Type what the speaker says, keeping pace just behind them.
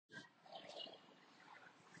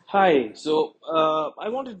Hi. I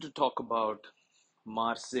wanted to talk about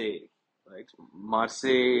Marseille, right?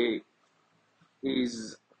 Marseille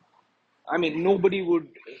is, nobody would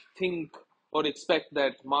think or expect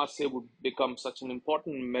that Marseille would become such an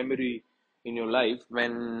important memory in your life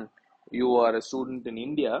when you are a student in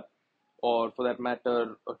India, or for that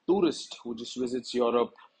matter, a tourist who just visits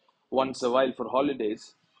Europe once a while for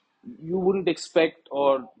holidays. You wouldn't expect,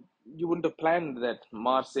 or you wouldn't have planned that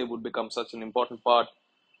Marseille would become such an important part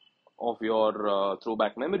of your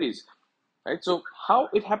throwback memories, right? So how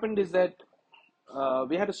it happened is that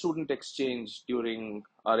we had a student exchange during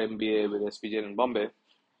our MBA with SPJ in Bombay,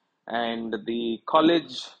 and the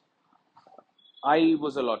college I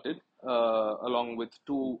was allotted, along with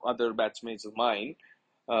two other batchmates of mine,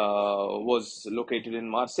 was located in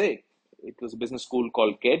Marseille. It was a business school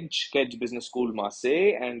called Kedge Business School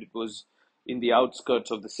Marseille, and it was in the outskirts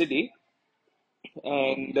of the city.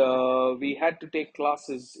 And we had to take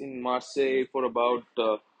classes in Marseille for about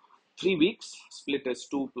 3 weeks, split as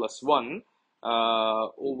 2+1,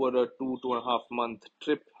 over a 2.5 month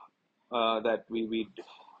trip that we'd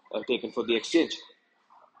taken for the exchange.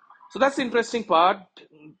 So that's the interesting part.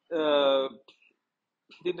 Uh,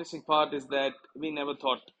 the interesting part is that we never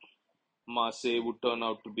thought Marseille would turn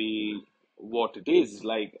out to be what it is.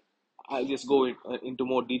 Like, I'll just go into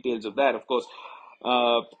more details of that. Of course,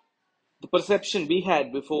 uh, the perception we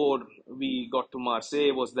had before we got to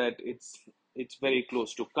Marseille was that it's very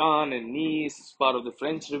close to Cannes and Nice. It's part of the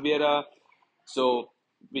French Riviera, so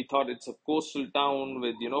we thought it's a coastal town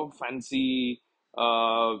with fancy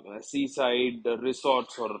seaside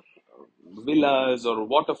resorts or villas or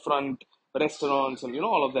waterfront restaurants and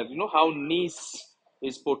all of that. You know how Nice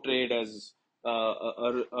is portrayed as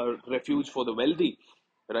a refuge for the wealthy,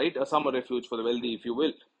 right? A summer refuge for the wealthy, if you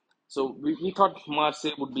will. So we thought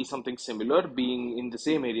Marseille would be something similar, being in the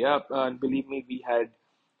same area. And believe me, we had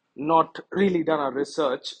not really done our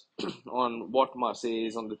research on what Marseille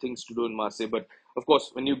is, on the things to do in Marseille. But of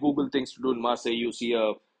course, when you Google things to do in Marseille, you see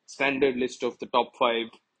a standard list of the top five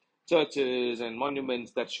churches and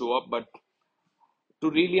monuments that show up. But to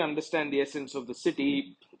really understand the essence of the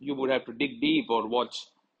city, you would have to dig deep or watch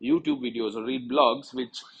YouTube videos or read blogs,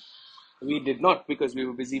 which we did not because we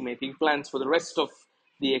were busy making plans for the rest of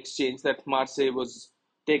the exchange that Marseille was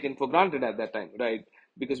taken for granted at that time, right?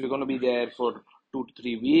 Because we're going to be there for 2 to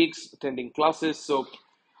 3 weeks attending classes. So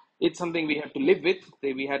it's something we have to live with.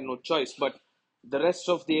 We had no choice. But the rest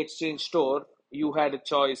of the exchange tour, you had a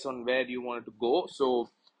choice on where you wanted to go.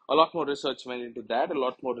 So a lot more research went into that. A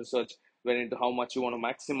lot more research went into how much you want to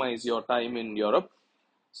maximize your time in Europe.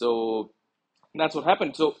 So that's what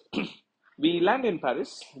happened. So we land in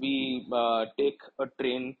Paris. We take a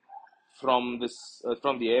train from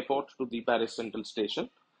the airport to the Paris Central Station,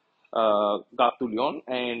 Gare du Lyon,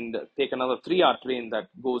 and take another 3 hour train that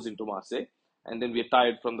goes into Marseille. And then we're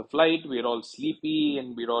tired from the flight. We're all sleepy,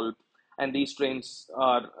 and and these trains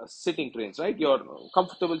are sitting trains, right? You're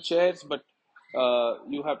comfortable chairs, but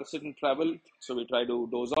you have to sit and travel. So we try to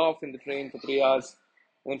doze off in the train for 3 hours.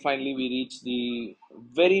 And finally, we reach the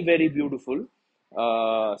very, very beautiful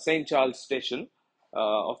St. Charles Station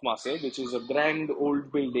of Marseille, which is a grand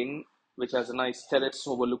old building which has a nice terrace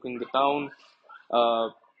overlooking the town. Uh,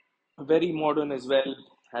 Very modern as well,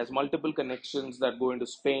 has multiple connections that go into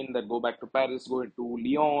Spain, that go back to Paris, go into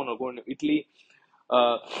Lyon, or go into Italy.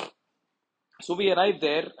 Uh, so we arrived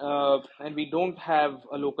there, and we don't have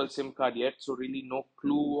a local SIM card yet, so really no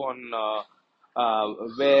clue on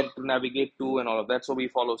where to navigate to and all of that. So we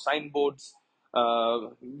follow signboards.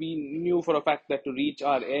 We knew for a fact that to reach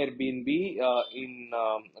our Airbnb in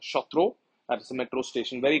Château, that's a metro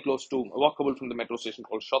station very close to, walkable from the metro station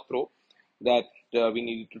called Château, that we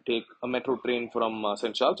needed to take a metro train from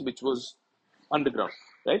St. Charles, which was underground,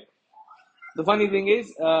 right? The funny thing is,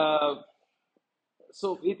 it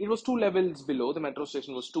was 2 levels below. The metro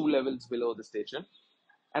station was 2 levels below the station.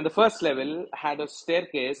 And the first level had a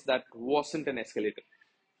staircase that wasn't an escalator.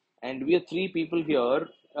 And we are three people here,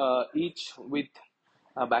 each with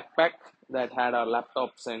a backpack that had our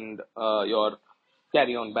laptops and your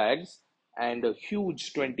carry on bags, and a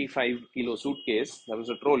huge 25-kilo suitcase that was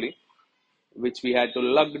a trolley, which we had to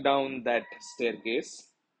lug down that staircase.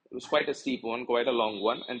 It was quite a steep one, quite a long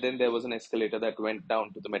one. And then there was an escalator that went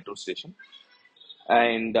down to the metro station,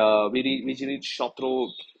 and we reached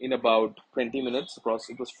Chateau in about 20 minutes across.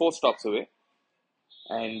 It was 4 stops away.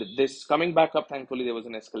 And this coming back up, thankfully, there was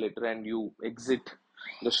an escalator, and you exit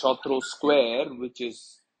the Chateau Square, which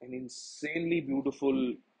is an insanely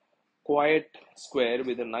beautiful, quiet square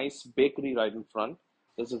with a nice bakery right in front.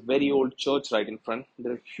 There's a very old church right in front.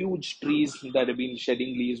 There are huge trees that have been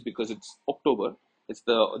shedding leaves because it's October. It's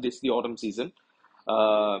the autumn season.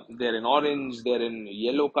 They're in orange, they're in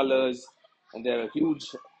yellow colors, and there are huge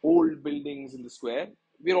old buildings in the square.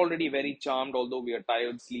 We're already very charmed, although we are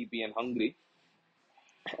tired, sleepy, and hungry.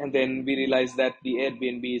 And then we realized that the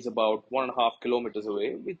Airbnb is about 1.5 kilometers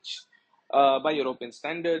away, which by European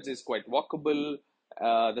standards is quite walkable.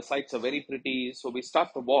 The sites are very pretty, so we start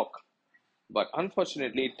the walk. But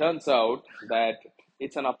unfortunately, it turns out that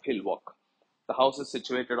it's an uphill walk. The house is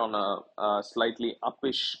situated on a slightly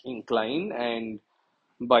uppish incline, and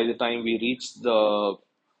by the time we reach the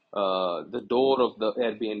door of the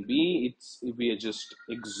Airbnb, we are just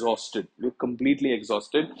exhausted. We're completely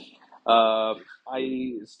exhausted. Uh,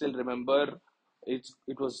 I still remember it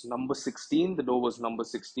was number 16. The door was number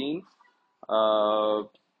 16. Uh,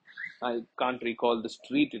 I can't recall the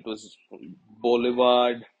street. It was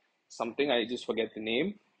Boulevard something. I just forget the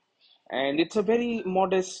name. And it's a very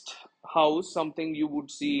modest house, something you would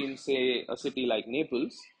see in, say, a city like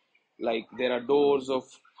Naples. Like there are doors of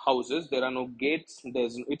houses, there are no gates.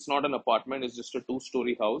 It's not an apartment. It's just a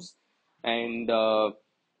two-story house, and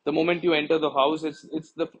the moment you enter the house,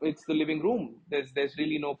 it's the living room. There's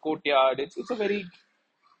really no courtyard. It's a very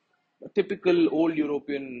typical old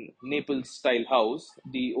European Naples style house.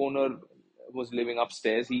 The owner was living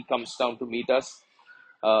upstairs. He comes down to meet us.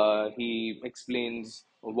 He explains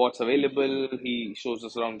what's available. He shows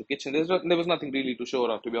us around the kitchen. There was nothing really to show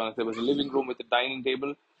around, to be honest. There was a living room with a dining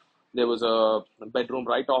table. There was a bedroom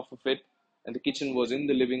right off of it, and the kitchen was in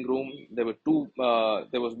the living room. There were two.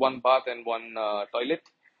 There was one bath and one toilet.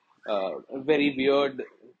 Very weird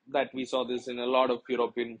that we saw this in a lot of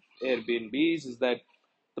European Airbnbs is that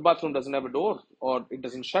the bathroom doesn't have a door or it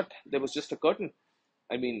doesn't shut. There was just a curtain.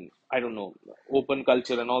 I mean, I don't know, open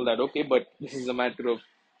culture and all that, okay, but this is a matter of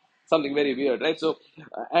something very weird, right? So,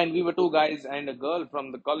 and we were two guys and a girl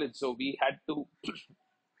from the college, so we had to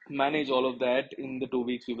manage all of that in the 2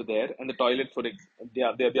 weeks we were there. And the toilet,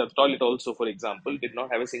 the toilet also, for example, did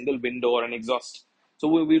not have a single window or an exhaust. So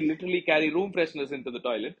we literally carry room fresheners into the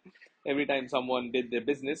toilet every time someone did their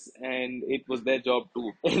business, and it was their job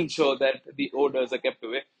to ensure that the odors are kept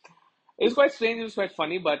away. It's quite strange. It's quite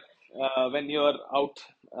funny, but when you're out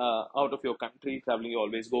of your country traveling, you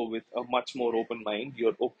always go with a much more open mind.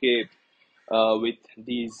 You're okay with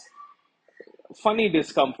these funny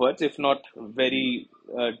discomforts, if not very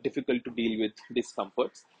difficult to deal with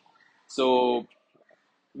discomforts. So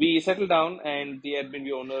we settle down, and the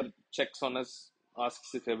Airbnb owner checks on us,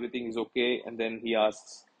 asks if everything is okay, and then he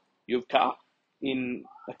asks, "You've car?" in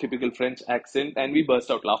a typical French accent, and we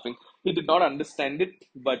burst out laughing. He did not understand it,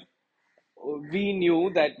 but we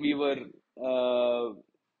knew that we were uh,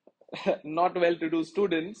 not well-to-do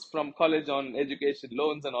students from college on education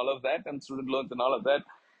loans and all of that, and student loans and all of that.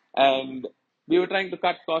 And we were trying to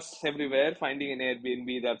cut costs everywhere, finding an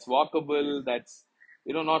Airbnb that's walkable, that's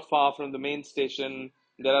not far from the main station.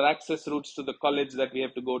 There are access routes to the college that we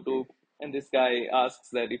have to go to. And this guy asks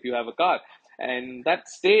that if you have a car, and that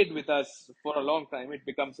stayed with us for a long time. It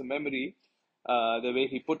becomes a memory, the way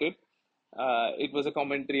he put it. It was a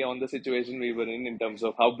commentary on the situation we were in terms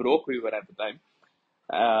of how broke we were at the time.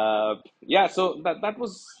 Yeah, so that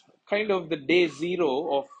was kind of the day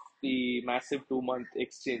zero of the massive 2 month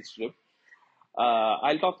exchange trip.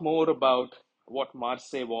 I'll talk more about what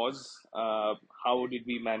Marseille was, how did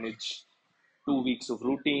we manage 2 weeks of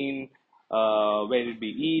routine, where did we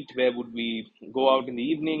eat, where would we go out in the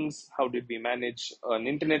evenings, how did we manage an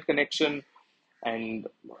internet connection, and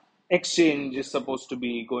exchange is supposed to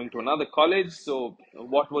be going to another college. So,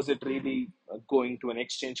 what was it really going to an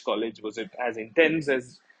exchange college? Was it as intense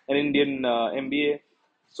as an Indian MBA?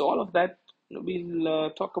 So, all of that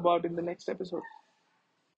we'll talk about in the next episode.